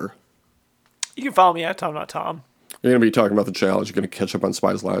Twitter? You can follow me at Tom.Tom. You're going to be talking about the challenge. You're going to catch up on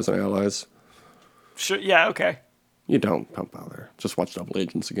Spies, Lies, and Allies. Sure. Yeah. Okay. You don't bother. Just watch Double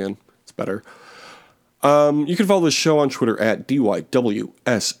Agents again. It's better. You can follow the show on Twitter at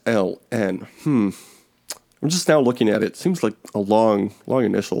DYWSLN. I'm just now looking at it. Seems like a long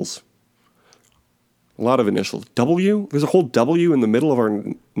initials. A lot of initials. W? There's a whole W in the middle of our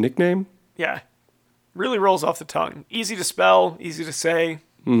nickname? Yeah. Really rolls off the tongue. Easy to spell, easy to say.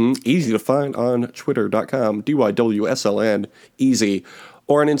 Easy to find on twitter.com. DYWSLN. Easy.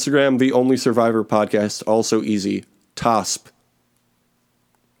 Or on Instagram, The Only Survivor Podcast. Also easy. TOSP.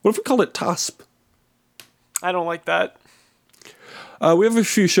 What if we called it TOSP? I don't like that. We have a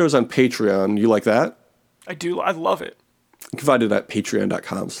few shows on Patreon. You like that? I do. I love it. You can find it at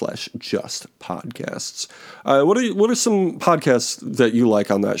patreon.com/justpodcasts. What are some podcasts that you like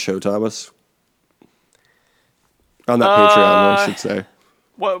on that show, Thomas? On that Patreon, I should say.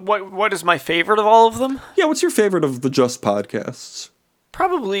 What is my favorite of all of them? Yeah, what's your favorite of the Just podcasts?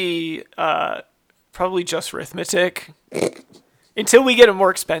 Probably Just Arithmetic. Until we get a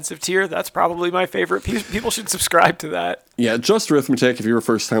more expensive tier, that's probably my favorite. People should subscribe to that. Yeah, Just Arithmetic, if you're a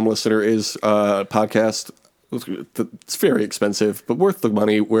first-time listener, is a podcast. It's very expensive, but worth the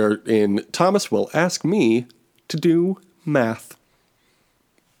money, wherein Thomas will ask me to do math.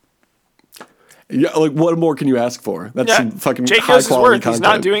 Yeah, like, what more can you ask for? That's some fucking Jake high knows his quality worth. content. He's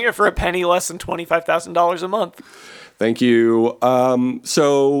not doing it for a penny less than $25,000 a month. Thank you.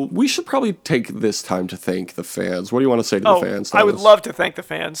 So we should probably take this time to thank the fans. What do you want to say to the fans? I would love to thank the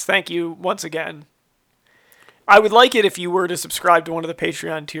fans. Thank you once again. I would like it if you were to subscribe to one of the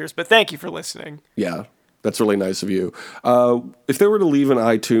Patreon tiers, but thank you for listening. Yeah, that's really nice of you. If they were to leave an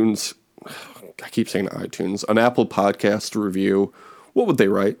iTunes, I keep saying iTunes, an Apple Podcast review, what would they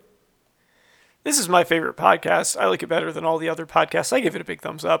write? This is my favorite podcast. I like it better than all the other podcasts. I give it a big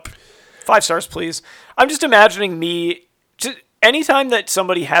thumbs up. 5 stars, please. I'm just imagining me, anytime that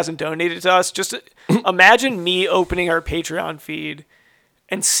somebody hasn't donated to us, just imagine me opening our Patreon feed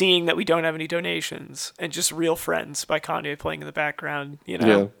and seeing that we don't have any donations and just Real Friends by Kanye playing in the background, you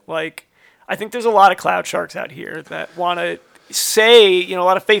know? Yeah. Like, I think there's a lot of cloud sharks out here that want to say, a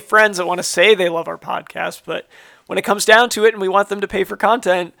lot of fake friends that want to say they love our podcast, but when it comes down to it and we want them to pay for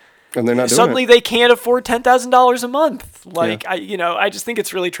content, And they're not doing suddenly it. they can't afford $10,000 a month. Like, yeah. I just think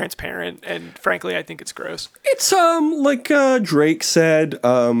it's really transparent, and frankly, I think it's gross. It's like Drake said,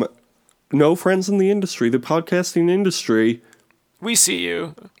 no friends in the industry, the podcasting industry. We see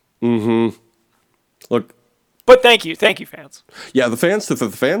you. Look, But thank you, fans. yeah, the fans,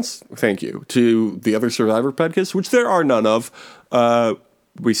 thank you. To the other Survivor podcasts, which there are none of,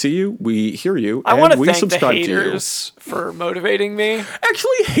 we see you, we hear you, I want and to we thank the subscribe to you. haters for motivating me.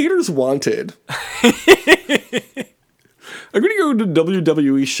 Actually, haters wanted. I'm going to go to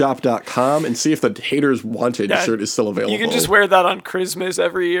WWEshop.com and see if the haters wanted shirt is still available. You can just wear that on Christmas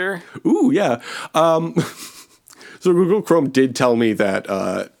every year. Ooh, yeah. So Google Chrome did tell me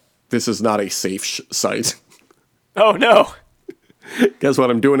that this is not a safe site. Oh, no. Guess what?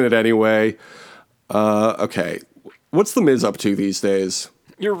 I'm doing it anyway. Okay. What's the Miz up to these days?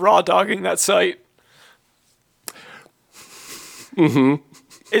 You're raw dogging that site. Isn't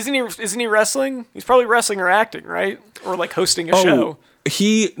he wrestling? He's probably wrestling or acting, right? Or like hosting a show.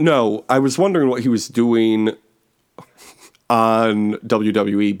 No, I was wondering what he was doing on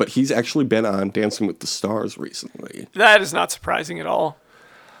WWE, but he's actually been on Dancing with the Stars recently. That is not surprising at all.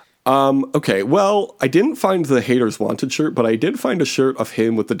 Okay, well, I didn't find the Haters Wanted shirt, but I did find a shirt of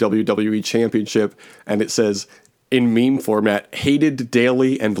him with the WWE Championship, and it says, in meme format, hated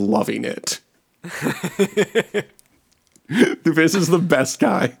daily and loving it. This is the best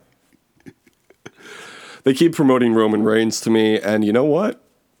guy. They keep promoting Roman Reigns to me, and you know what?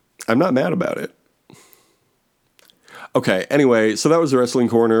 I'm not mad about it. Okay, anyway, so that was the Wrestling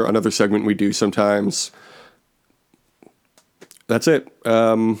Corner, another segment we do sometimes. That's it.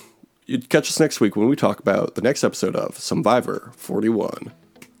 You catch us next week when we talk about the next episode of Survivor 41.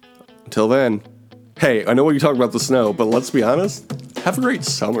 Until then, hey, I know we talk about the snow, but let's be honest, have a great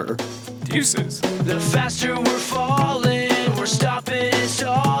summer. Deuces. The faster we're falling, we're stopping and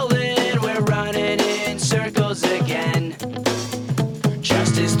stalling, we're running in circles again.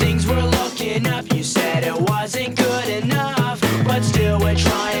 Just as things were looking up, you said it wasn't good enough, but still we're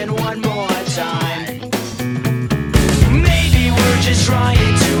trying one more time. Maybe we're just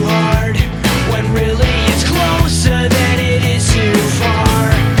trying too hard, when really it's closer than it is too far.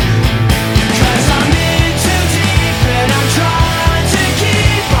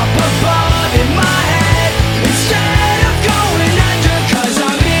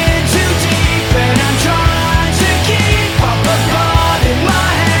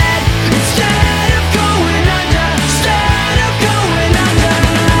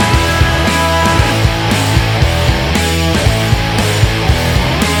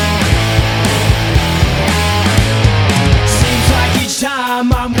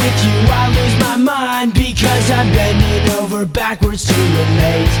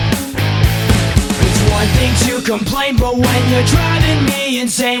 relate. It's one thing to complain, but when you're driving me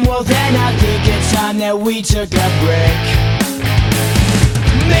insane, well then I think it's time that we took a break.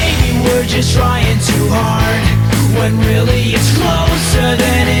 Maybe we're just trying too hard, when really it's closer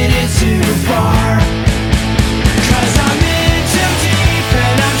than it is too far. 'Cause I'm in too deep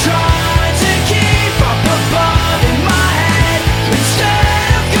and I'm trying to keep up above in my head instead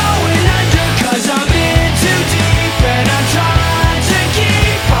of going under. 'Cause I'm in too deep and I'm trying to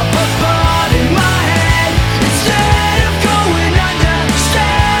keep up above in my head instead of going under.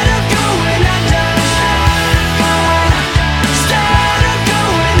 Instead of going under. Instead of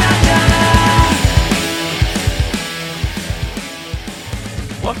going under.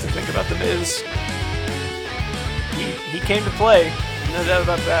 Love to think about the Miz. He came to play, no doubt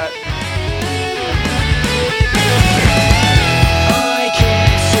about that. I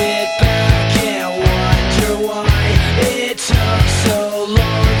can't sit back and wonder why it took so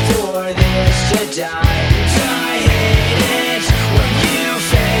long for this to die. I hate it when you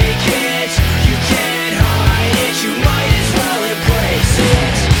fake it. You can't hide it, you might as well embrace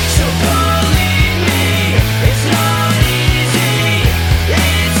it. So believe me, it's not easy.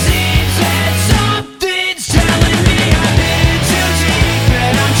 It seems that something's telling me I'm in too deep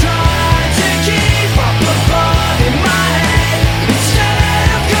and I'm trying to keep up above in my head instead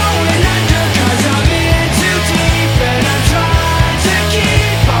of going under. 'Cause I'm in too deep and I'm trying to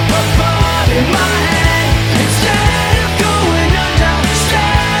keep up above in my head instead of going under.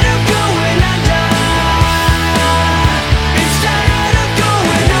 Instead of going under. Instead of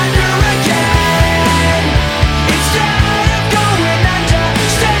going under again. Instead of going under.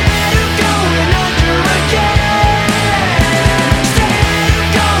 Instead of going under again. Instead of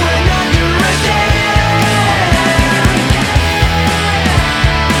going under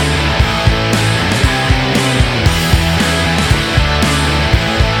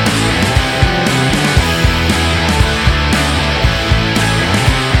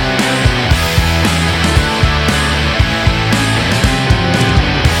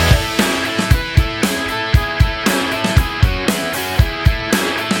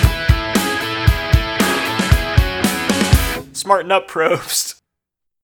Smarten up, Probst.